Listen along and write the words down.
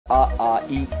A, A,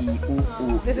 I, I, U,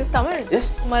 U. This is Tamil? Yes.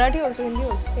 Marathi also, Hindi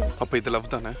also, same. அப்ப இது love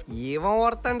தானே? இவன்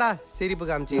ஒருத்தன்டா சிரிப்பு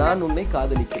காமிச்சி. நான் உன்னை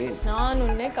காதலிக்கிறேன். நான்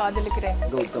உன்னை காதலிக்கிறேன்.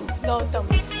 Gautam. Gautam.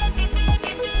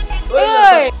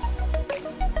 Hey!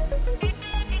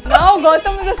 Now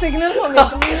Gautam is a signal for me.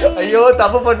 ஐயோ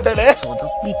தப்பு பண்ணிட்டேனே.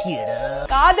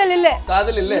 காதல் இல்ல.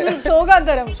 காதல் இல்ல.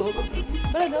 சோகாதரம். சோகம்.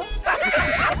 Brother.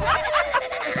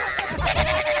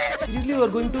 Seriously, you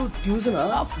are going to tuition,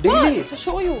 huh? Daily. To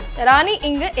show you. Rani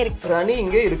inga irukku. Rani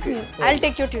inge irukku. I'll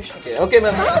take your tuition. Okay,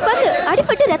 ma'am. பாத்து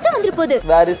அடிபட்டு ரத்தம் வந்துற போகுது.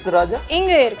 Where is Raja?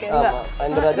 இங்க இருக்கு. ஆமா.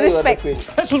 And Raja, you are the queen.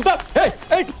 Hey Sultan, hey,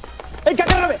 hey. Hey, क्या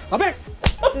कर रहा है? अबे.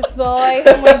 This boy,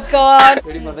 oh my god.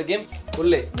 Ready for the game?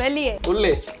 Ulle. Veliye.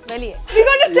 Ulle. Veliye. We're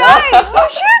going to die. Oh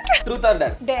shit. Truth or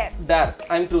dare? Dare. Dare.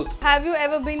 I'm truth. Have you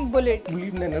ever been bullied?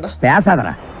 Bullied என்னடா?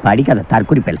 பேசாதடா படிக்காத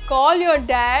தற்குறி பேல Call your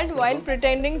dad while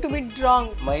pretending to be drunk.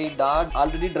 My dad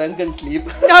already drunk and sleep.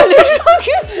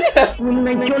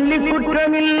 உன்னை சொல்லி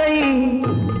குற்றமில்லை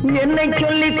என்னை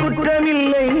சொல்லி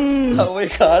குற்றமில்லை Oh my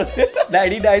god.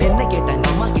 Daddy. என்ன கேட்டாங்க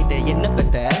அம்மா கிட்ட என்ன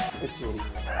பெத்த? It's very.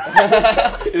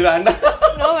 இது வேண்டாம்.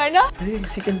 No, Vanda. Hey,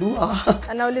 she can do.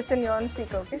 And now listen, you're on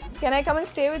speaker, okay? Can I come and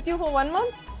stay with you for 1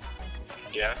 month?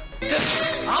 Yeah.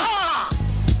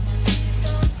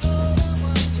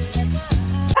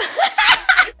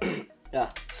 Yeah.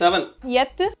 7.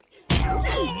 Yet.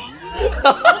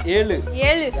 7.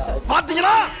 7.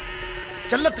 பாத்தீங்களா?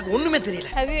 செல்லத்துக்கு ஒண்ணுமே தெரியல.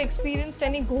 Have you experienced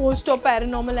any ghost or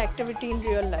paranormal activity in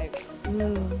real life?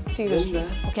 Seriously.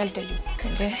 Okay, I'll tell you.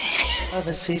 Okay.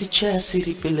 அவ சிரிச்ச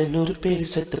சிரிப்பில 100 பேர்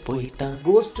செத்து போயிட்டான்.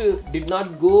 Ghost did not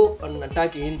go and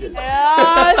attack angel.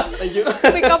 Yes. Thank you.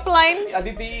 Pick up line.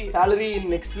 Aditi salary in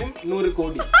next film 100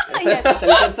 kodi.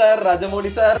 Shankar sir,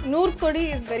 Rajamouli sir. 100 kodi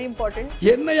is very important.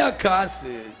 என்னையா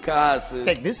காசு காசு.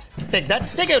 Take this, take that,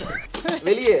 take everything.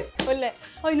 வெளியே. Ulle.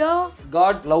 Hello.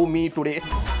 God love me today.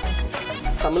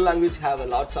 Tamil language have a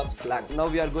lots of slang. Now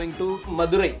we are going to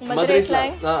Madurai. Madurai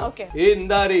slang? Okay.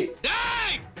 Indari.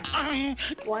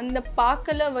 One the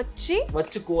paakala vachi.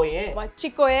 Vachikoye.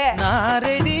 Vachikoye. நான்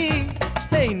ready.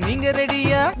 டேய் நீங்க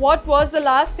ரெடியா? What was the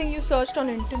last thing you searched on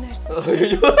internet?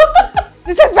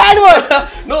 This is bad word.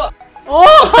 No.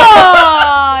 Oh.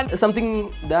 Something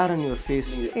there on your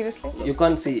face. Seriously? You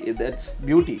can't see. That's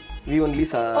beauty. We only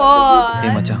saw the Oh. beauty.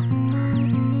 டேய் மச்சான்.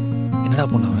 என்னடா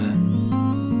பொண்ணு அவ?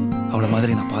 அவள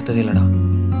மாதிரி நான் பார்த்ததே இல்லடா.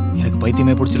 எனக்கு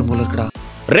பைத்தியமே பிடிச்சிரும் போல இருக்குடா.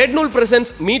 Rednool presents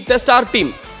Meet the Star Team.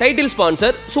 Title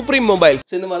sponsor Supreme Mobiles.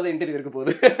 So இந்த மாதிரி தான் இன்டர்வியூ இருக்க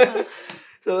போகுது.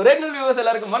 So Rednool viewers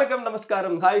எல்லாருக்கும் வணக்கம்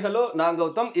நமஸ்காரம் ஹாய் ஹலோ நான்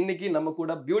கௌதம். இன்னைக்கு நம்ம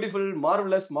கூட beautiful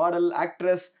marvellous model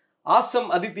actress awesome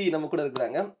Aditi நம்ம கூட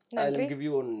இருக்காங்க. I will give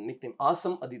you a nickname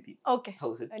awesome Aditi. Okay.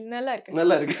 How's it? நல்லா இருக்கு.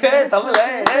 நல்லா இருக்கு. தமிழ்ல.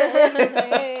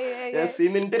 Yes,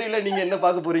 இந்த இன்டர்வியூல நீங்க என்ன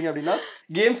பார்க்க போறீங்க அப்படினா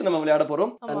கேம்ஸ் நம்ம விளையாட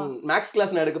போறோம். மேக்ஸ்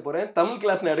கிளாஸ் நான் எடுக்க போறேன். தமிழ்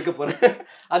கிளாஸ் நான் எடுக்க போறேன்.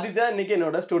 அதிதா இன்னைக்கு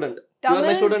என்னோட student. You are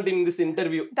my student in this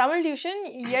interview. Tamil tuition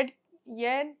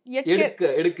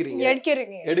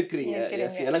எடுக்கிறீங்க.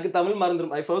 Yes, எனக்கு Tamil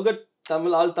மறந்துரும். I forgot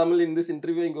Tamil, all Tamil in this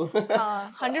interview.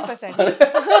 100%.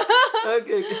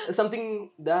 Okay. Something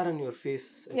there on your face.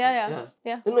 Yeah.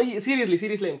 No,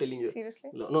 seriously, I'm telling you. Seriously?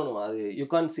 No, you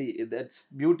can't see. That's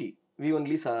beauty. We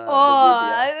only saw the Oh, beauty.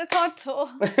 I thought so.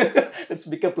 Let's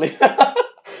pick up line.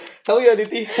 How are you,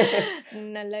 Aditi?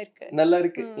 நல்லா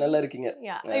இருக்கீங்க.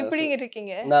 எப்படி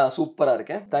இருக்கீங்க? நான் சூப்பரா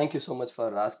இருக்கேன். Thank you so much for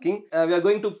asking. We are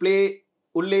going to play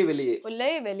உள்ளே வெளியே.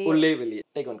 உள்ளே வெளியே.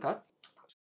 Take one card.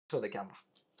 Show the camera.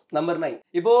 Number 9.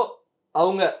 இப்போ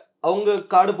அவங்க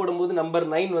கார்டு போடும்போது நம்பர்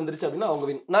 9 வந்துருச்சு அப்படினா அவங்க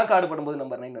வின். நான் கார்டு போடும்போது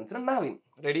நம்பர் 9 வந்துச்சுனா நான் win.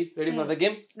 Ready for the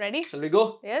game? Ready. Shall we go?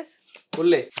 Yes.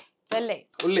 உள்ளே வெளியே.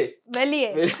 உள்ளே வெளியே.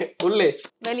 உள்ளே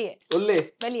வெளியே. உள்ளே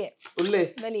வெளியே. உள்ளே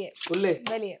வெளியே. உள்ளே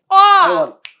வெளியே. I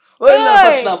won. Oh,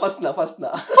 no, first na.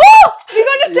 Oh, we're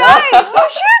going to die. Oh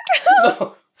shit. No,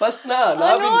 first na. No.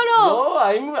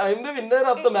 I'm the winner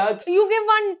of the match. You give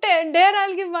one dare,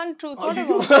 I'll give one truth.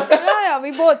 Whatever. Yeah,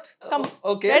 we both. Come.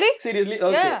 Okay. Ready? Seriously?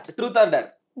 Okay. Yeah. Truth or dare?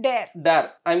 Dare.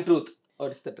 I'm truth.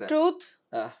 What is the dare? Truth.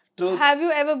 Truth. Have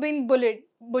you ever been bullied?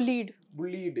 Bullied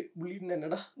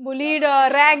என்னடா? Bullied,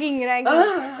 ragging. I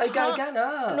can.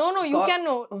 No, you can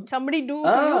know. Somebody do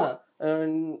to you.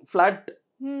 Flat.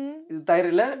 இது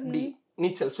தயிரில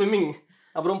நீச்சல் swimming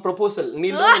அப்புறம் proposal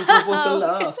நீலம் proposal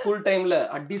school டைம்ல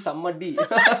அடி சம்மடி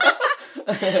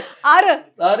ஆறு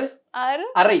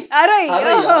அரை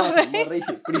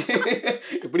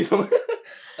இப்படி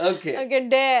okay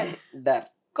dare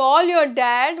call your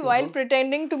dad while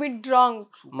pretending to be drunk.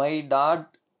 My dad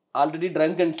already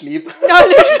drunk and sleep.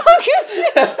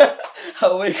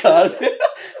 Oh my god.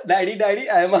 Daddy,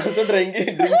 I am also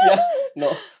drinking. Yeah. No.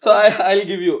 So I'll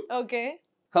give you. Okay.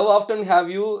 How often have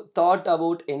you thought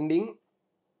about ending?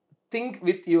 Think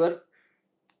with your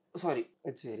Sorry,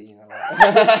 it's very.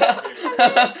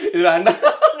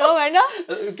 No, Vanda.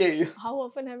 Okay. How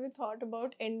often have you thought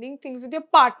about ending things with your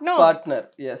partner? Partner,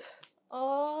 yes.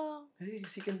 Hey,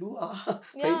 she can do.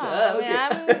 Yeah,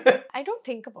 Okay. I don't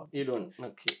think about You these don't.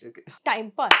 things. Okay.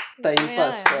 Time pass. Time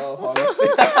pass. Yeah. Oh, honestly.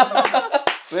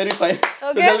 Very fine. So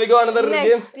Okay. shall we go another Next.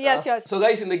 game? Yes, yes. So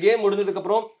guys, இந்த game முடிஞ்சதுக்கு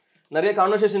அப்புறம் நிறைய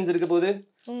conversations இருக்க போகுது.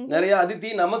 நிறைய அதித்தி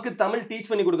நமக்கு Tamil teach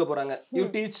பண்ணி கொடுக்க போறாங்க. You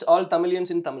teach all Tamilians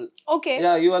in Tamil. Okay.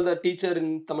 Yeah, you are the teacher in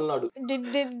Tamil Nadu. Did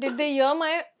they hear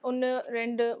my 1 2 3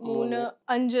 5 4 4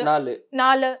 5 6 7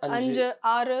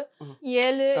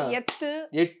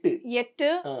 8 8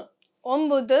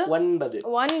 9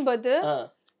 9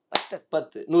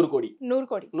 10 100 கோடி 100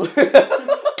 கோடி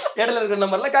இடத்துல இருக்கிற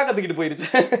நம்பர்ல காக்கா தூக்கிட்டு போயிருச்சு.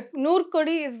 100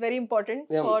 கோடி is very important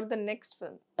for the next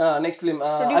film. Next film.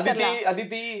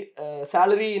 Aditi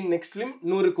salary in next film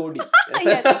 100 கோடி.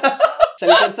 Yes.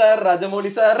 Shankar sir,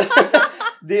 Rajamouli sir,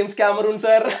 James Cameron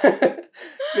sir.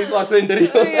 Please watch the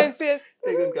interview. Yes.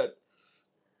 Take one card.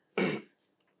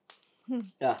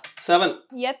 Yeah, 7.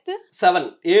 7. 7.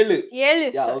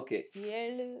 Yeah, okay.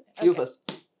 7. You first.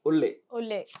 உள்ளே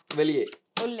வெளியே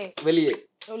வெளியே வெளியே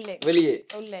வெளியே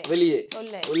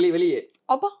வெளியே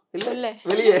அப்பா இல்ல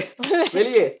வெளியே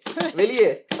வெளியே வெளியே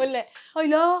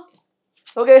ஐயா.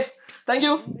 Okay, thank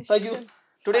you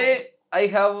today I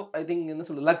have, I think என்ன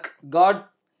சொல்ல, luck, God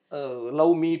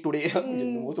love me today.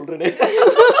 என்னமோ சொல்றேனே.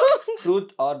 Truth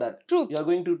or dare? You are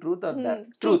going to truth or dare?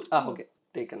 Truth. Okay,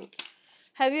 taken.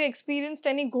 Have you experienced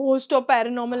any ghost or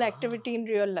paranormal activity in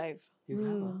real life? You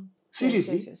have?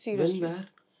 Seriously? Seriously. When, where?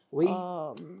 Why?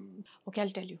 Okay,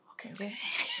 I'll tell you. Okay.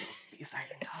 Be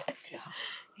silent.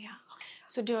 Yeah.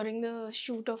 So during the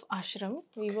shoot of Ashram,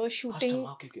 we were shooting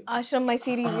Okay. Ashram, my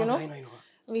series, you know. I know.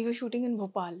 We were shooting in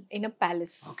Bhopal in a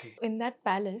palace. Okay. In that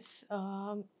palace,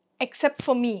 except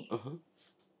for me,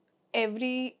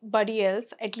 everybody else,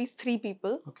 at least 3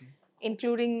 people,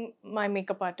 including my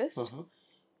makeup artist,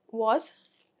 was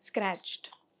scratched.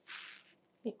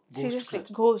 Seriously,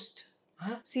 ghost.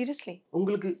 Seriously.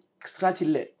 உங்களுக்கு scratch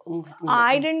இல்ல?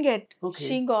 I didn't get.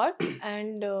 She got,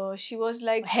 and she was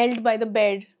like held by the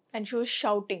bed and she was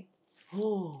shouting.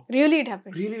 Oh. Really it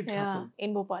happened. Happened?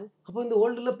 In Bhopal. அப்ப இந்த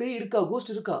worldல பேய் இருக்கா? Ghost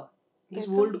இருக்கா? This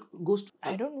world ghost?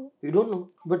 I don't know. You don't know.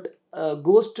 But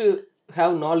ghost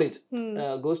have knowledge.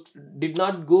 Ghost did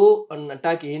not go and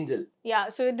attack angel. Yeah,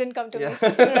 so it didn't come to me. Yeah.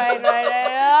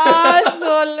 Right.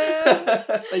 So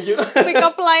Thank you. pick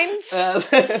up lines.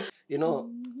 You know,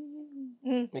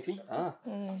 mixing?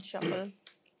 Shuffle.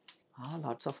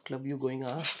 Lots of club you going,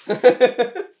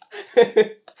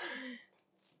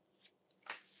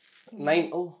 9.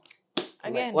 Oh.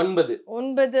 Again. 9.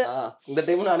 இந்த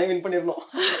time நானே win பண்ணிரணும்.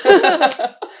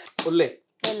 உள்ளே.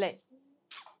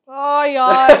 Oh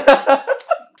yaar.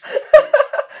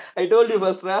 I told you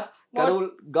first, கடவுள்,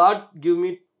 God give me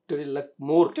today luck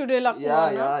more.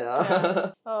 Yeah.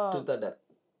 Truth or dare?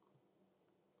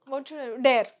 What should I do?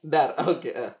 Dare.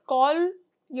 Okay. Call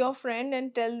your friend and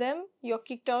tell them you're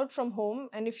kicked out from home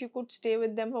and if you could stay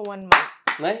with them for 1 month.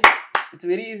 Nice. It's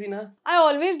very easy, na? I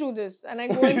always do this and I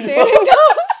go and stay in the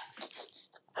house.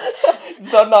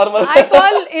 It's not normal. I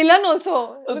call Ilan also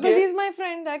because he's my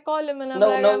friend. I call him and I'm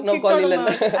like, I'm kicked call out of Ilan.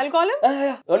 my house. I'll call him.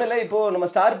 ஒண்ணுல இப்போ நம்ம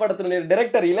star படத்துல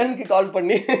director இலனுக்கு கால்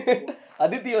பண்ணி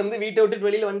அதித்தி வந்து வீட்டை விட்டு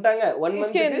வெளியில வந்துட்டாங்க 1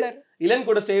 மந்த்க்கு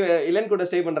இலன் கூட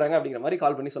ஸ்டே பண்றாங்க அப்படிங்கிற மாதிரி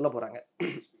கால் பண்ணி சொல்ல போறாங்க.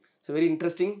 So very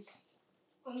interesting.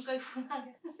 उनका ही फोन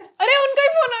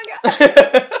आ गया.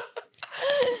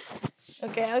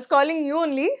 Okay, I was calling you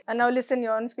only and now listen,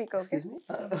 you're on speaker. Okay? Excuse me.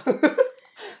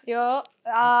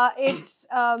 It's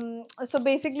so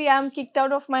basically I'm kicked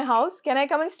out of my house. Can I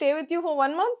come and stay with you for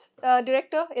 1 month,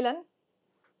 director Ilan?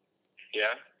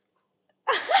 Yeah.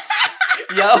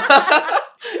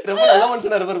 ரொம்ப நல்ல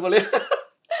மனுஷனா இருப்பார் போல.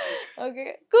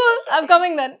 Okay, cool. I'm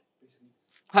coming then.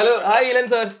 Hello, hi இலன்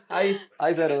sir.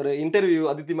 Hi sir. ஒரு interview,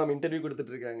 Aditi ma'am interview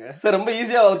கொடுத்துட்டு இருக்காங்க sir. ரொம்ப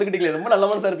ஈஸியா ஒத்துக்கிட்டீங்களே, ரொம்ப நல்ல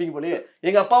மனுஷா இருப்பீங்க போலயே.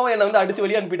 எங்க அப்பாவும் என்ன வந்து அடிச்சு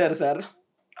வெளியே அனுப்பிட்டாரு சார்.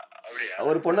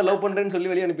 ஒரு பொண்ணை லவ் பண்றேன்னு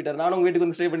சொல்லி வெளியே அனுப்பிட்டாரு. நானும் உங்க வீட்டுக்கு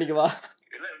வந்து ஸ்டே பண்ணிக்கவா?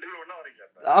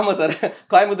 ஆமா சார்,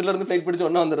 கோயம்புத்தூர்ல இருந்து ஃபிளைட் பிடிச்சு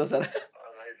ஒண்ணா வந்துடுறோம் சார்.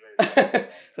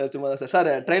 சார் சும்மா தான் சார்.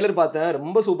 ட்ரைலர் பார்த்தேன்,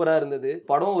 ரொம்ப சூப்பரா இருந்தது.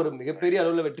 படம் ஒரு மிகப்பெரிய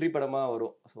அளவுல வெற்றி படமா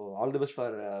வரும். So all the best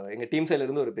for எங்க டீம் சைட்ல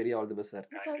இருந்து ஒரு பெரிய ஆல் தி பெஸ்ட் சார்.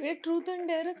 सगळे ट्रूथ एंड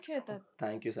डेअरच खेळतात.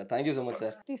 Thank you sir, thank you so much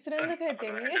sir. तिसऱ्यांदा खेळते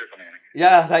मी.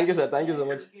 या thank you sir, thank you so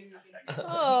much.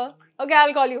 Okay,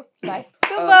 I'll call you. Bye.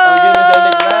 Super.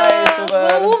 Nice, super.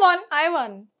 Who won? I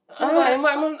won.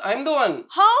 I'm the one.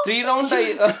 How? 3 rounds I.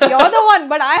 You're the one,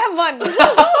 but I have won.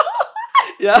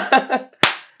 Yeah.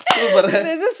 Super.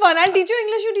 This is fun. I'll teach you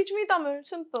English, you teach me Tamil.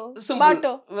 Simple. Simple.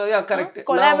 Barter. Yeah, correct.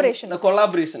 Collaboration. Now, the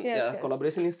collaboration. Yes, Yeah, yes.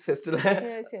 collaboration is festival.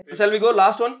 Yes, yes. Shall we go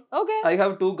last one? Okay. I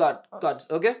have 2 cards.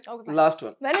 Okay? Okay, fine. Last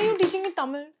one. When are you teaching me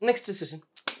Tamil? Next session.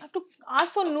 I have to ask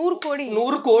for 100 kodi.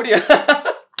 100 கோடியா?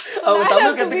 அவங்க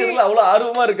தமிழ் கத்துக்கிறதுல அவ்வளவு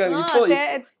ஆர்வமா இருக்காங்க. இப்போ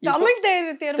தமிழ்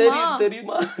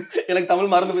தெரியுமா? எனக்கு தமிழ்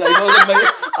மறந்து போய்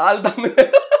all Tamil.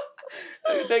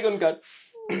 Take one card.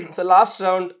 So last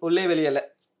round உள்ளே வெளியல.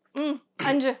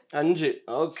 5.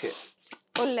 Okay.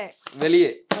 உள்ளே.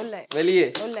 வெளியே. உள்ளே. வெளியே.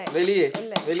 உள்ளே. வெளியே.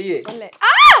 உள்ளே. வெளியே. உள்ளே.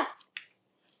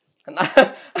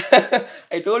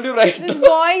 I told you right. This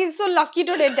boy is so lucky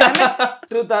today, damn it.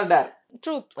 Truth or dare?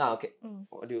 Truth. Okay.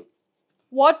 What do you?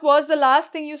 What was the last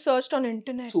thing you searched on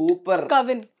internet? Super.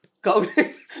 Kavin.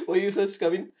 Why you searched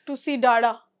Kavin? To see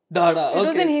Dada. Dada. It Okay.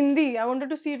 was in Hindi. I wanted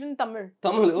to see it in Tamil.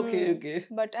 Tamil. Okay. Okay.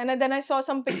 But and then I saw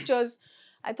some pictures.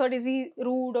 I thought, is he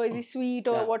rude or is he sweet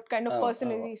or Yeah. what kind of person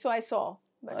is he? So I saw.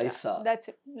 But I saw. That's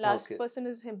it. Last Okay. person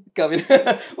is him. Kavin.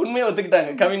 உண்மையை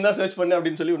ஒத்துக்கிட்டாங்க. Kavin தான் search பண்ணு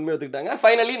அப்படினு சொல்லி உண்மையை ஒத்துக்கிட்டாங்க.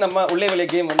 Finally நம்ம உள்ளே வெளியே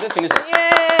கேம் வந்து finish ஆச்சு. Yay!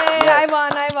 Yes.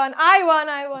 I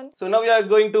won. So now we are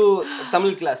going to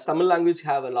Tamil class. Tamil language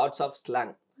have a lots of slang.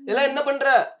 எல்லாம் என்ன பண்ற?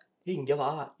 ஏய் இங்க வா.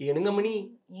 ஏனுங்க மணி.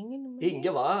 ஏய் இங்க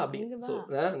வா அப்படி. So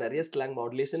நிறைய slang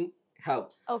modulation have.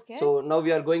 Okay. So now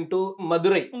we are going to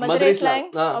Madurai. Madurai slang.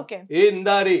 Okay. ஏய்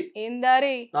இந்தாரி.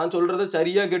 இந்தாரி. நான் சொல்றத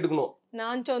சரியா கேட்டுக்கணும்.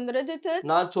 நான்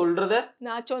சொல்றத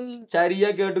சரியா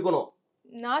கேட்டுக்கணும்.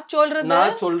 நான்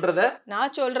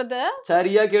சொல்றத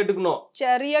சரியா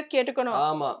கேட்டுக்கணும்.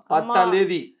 ஆமா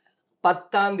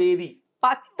 10ஆம் தேதி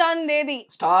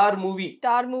ஸ்டார் மூவி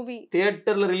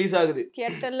தியேட்டர்ல ரிலீஸ்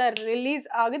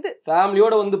ஆகுது.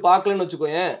 ஃபேமிலியோட வந்து பார்க்கலன்னு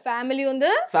வச்சுக்கோயேன்.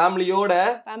 ஃபேமிலியோட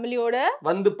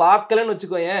வந்து பார்க்கலன்னு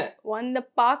வச்சுக்கோயேன்.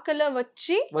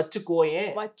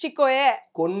 வச்சுக்கோயேன்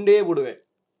கொண்டே விடுவேன்.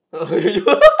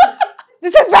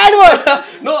 This is bad word.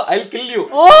 No, I'll kill you.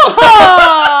 Oh,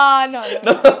 no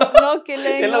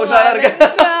killing. எல்லாம் உஷாரா இருக்க.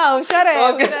 உஷாரே.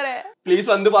 Please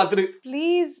வந்து பாத்துரு.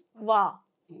 Please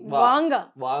வாங்க.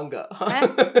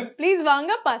 Please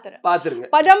வாங்க பாத்துருங்க.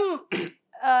 படம்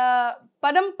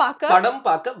பார்க்க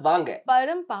வாங்க.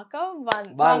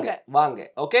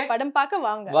 Okay? படம் பார்க்க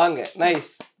வாங்க.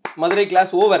 Nice. Madurai class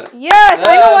over. Yes,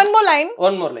 I know one more line.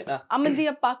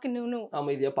 அமைதியா பார்க்கணும்.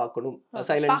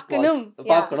 Silent watch.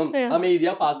 பார்க்கணும்.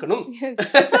 அமைதியா பார்க்கணும்.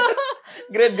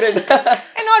 Great.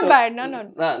 Not bad.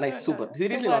 Nice, super.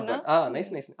 Seriously not bad. Nice.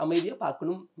 அமைதியா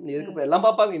பார்க்கணும். எதுக்கு எல்லாம்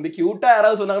பாப்பாங்க. இந்த கியூட்டா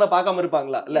யாராவது சொன்னாங்கன்னா பார்க்காம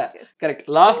இருப்பாங்களா? இல்ல. Correct.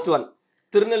 Last one.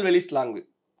 Tirunelveli slang.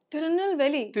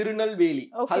 Tirunelveli.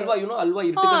 Halwa, you know halwa,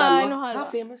 irtikada halwa.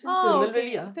 Famous in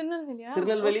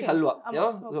Tirunelveli halwa.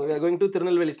 Yeah. So we are going to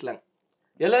Tirunelveli slang.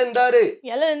 எல இந்தாரு.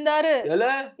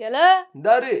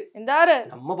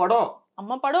 நம்ம படம்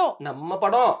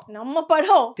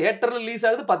தியேட்டர்ல ரிலீஸ்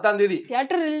ஆகுது 10ஆம் தேதி.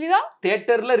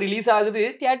 தியேட்டர்ல ரிலீஸ் ஆகுது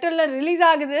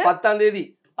 10ஆம் தேதி.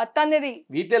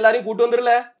 வீட்ல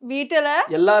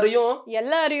எல்லாரையும்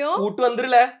கூட்டி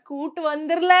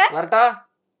வந்துருல.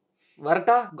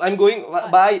 வரட்டா. I'm going.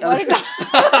 Bye.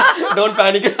 Don't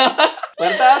panic.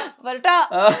 வரட்டா.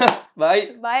 Bye.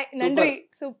 நன்றி.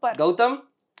 Super. Gautham.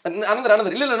 Another.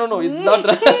 No. It's not.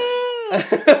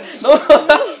 No.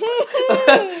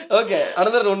 Okay.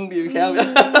 Another one you have.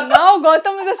 Now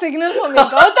Gautam is a signal for me.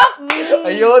 Gautam.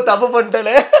 ஐயோ தப்பு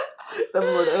பண்ணிட்டேனே.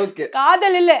 Okay.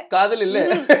 காதல் இல்ல.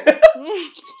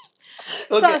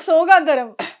 Okay.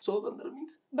 சோகாந்தரம்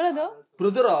means brother.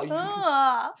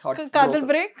 Kadal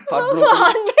break.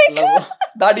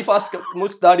 Daddy fast come.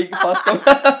 Much daddy fast come.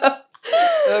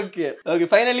 Okay.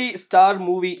 Finally, star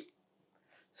movie.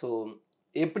 So,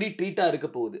 எப்படி ட்ரீட்டா இருக்க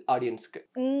போகுது ஆடியன்ஸ்க்கு?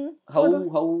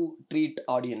 How treat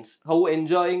audience? How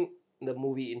enjoying the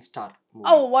movie in Star movie?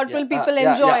 Oh, what will people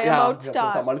enjoy about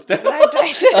Star? Right.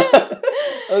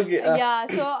 Okay.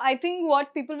 So I think what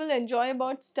people will enjoy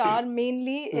about Star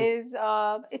mainly is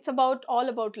it's all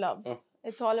about love.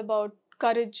 It's all about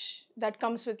courage that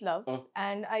comes with love.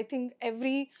 And I think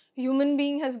every human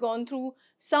being has gone through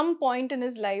some point in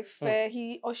his life where he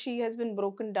or she has been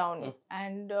broken down.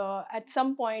 And at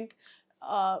some point,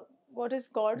 what is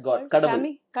God?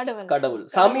 Kadavul.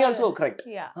 Sami also correct.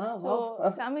 Yeah. So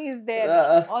Sami is there,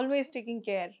 always taking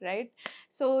care, right?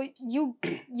 So you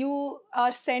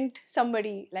are sent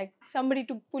somebody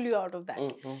to pull you out of that,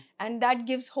 and that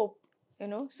gives hope.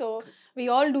 So we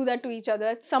all do that to each other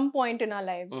at some point in our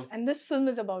lives, and this film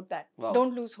is about that.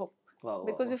 Don't lose hope,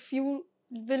 because if you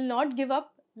will not give up,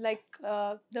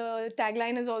 the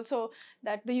tagline is also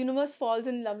that the universe falls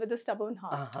in love with a stubborn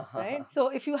heart, right? So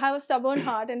if you have a stubborn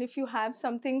heart and if you have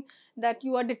something that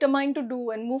you are determined to do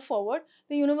and move forward,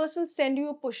 the universe will send you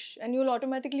a push and you'll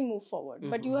automatically move forward.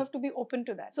 But you have to be open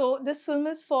to that. So this film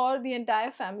is for the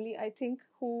entire family, I think,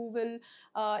 who will,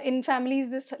 in families,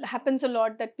 this happens a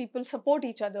lot, that people support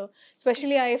each other.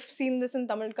 Especially I have seen this in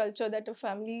Tamil culture, that a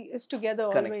family is together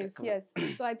always. Yes.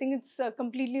 So I think it's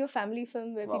completely a family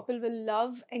film where people will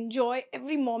love, enjoy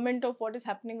every moment of what is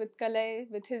happening with Kalai,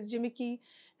 with his Jimiki,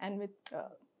 and with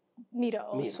Meera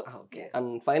also. Okay. Yes.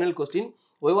 And final question,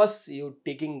 why was you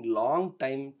taking long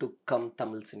time to come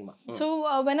Tamil cinema? So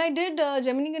when I did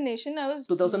Gemini Nation, I was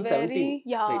 2017.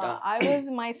 Right, I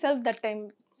was myself that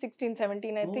time 16,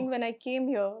 17, I think, when I came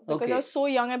here, because I was so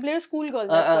young. I played a schoolgirl.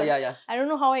 I don't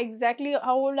know how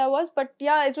old I was, but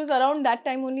yeah, it was around that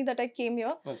time only that I came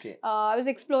here. I was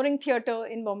exploring theatre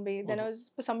in Bombay. Then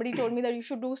somebody told me that you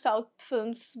should do South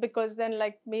films, because then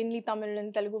like mainly Tamil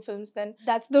and Telugu films, then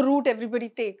that's the route everybody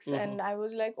takes. And I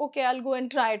was like, okay, I'll go and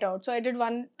try it out. So I did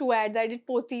 1-2 ads. I did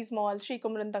Pothis Mall, Sri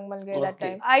Kumran Tangmal Gay that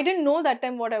time. I didn't know that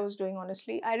time what I was doing,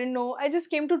 honestly. I didn't know. I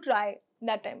just came to try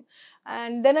that time.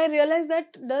 And then I realized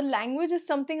that the language is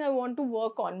something I want to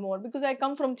work on more, because I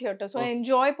come from theatre. So I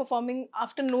enjoy performing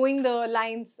after knowing the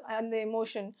lines and the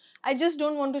emotion. I just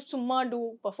don't want to summa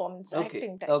do performance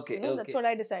acting types. That's what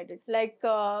I decided. Like,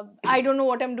 I don't know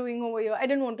what I'm doing over here. I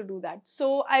didn't want to do that.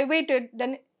 So I waited.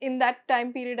 Then in that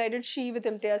time period, I did She with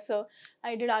Imtiaz sir.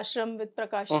 I did Ashram with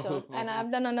Prakash sir. And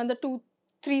I've done another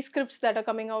 2-3 scripts that are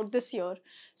coming out this year.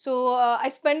 So I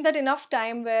spent that enough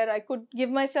time where I could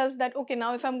give myself that, okay,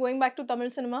 now if I'm going back to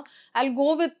Tamil cinema, I'll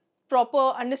go with proper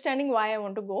understanding why I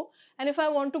want to go. And if I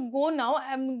want to go now,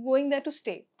 I'm going there to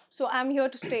stay. So I'm here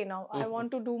to stay now. I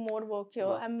want to do more work here.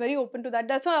 I'm very open to that.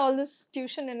 That's why all this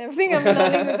tuition and everything I'm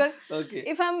learning, because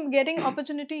if I'm getting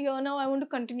opportunity here now, I want to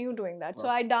continue doing that. So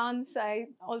I dance, I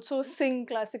also sing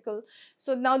classical.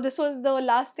 So now this was the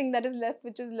last thing that is left,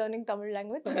 which is learning Tamil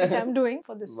language, which I'm doing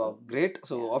for this film. Great.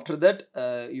 So after that,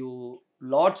 you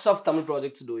lots of Tamil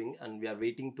projects doing, and we are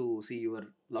waiting to see your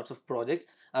lots of projects.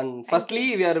 And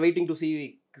firstly, we are waiting to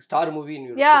see star movie in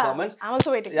your performance. I'm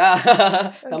also waiting.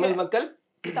 Tamil Makkal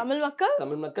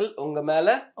unga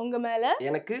mela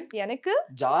எனக்கு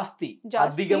ஜாஸ்தி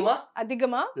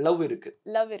அதிகமா love இருக்கு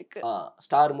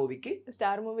star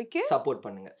மூவிக்கு support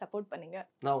பண்ணுங்க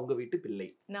நான் உங்க வீட்டு பிள்ளை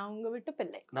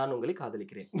நான் உங்களை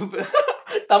காதலிக்கிறேன்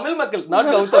தமிழ் மக்கள்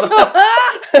நான் கௌதம்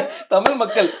தமிழ்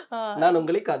மக்கள் நான்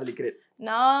உங்களை காதலிக்கிறேன்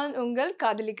நான் உங்கள்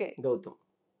காதலிக்கிறேன் Gautham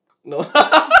no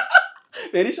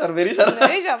very sure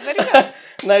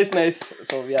nice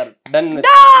so we are done with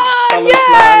Tamil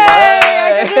slang.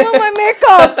 I can remove my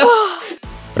makeup.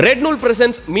 Rednool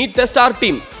presents Meet the Star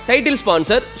Team. Title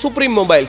sponsor Supreme Mobiles.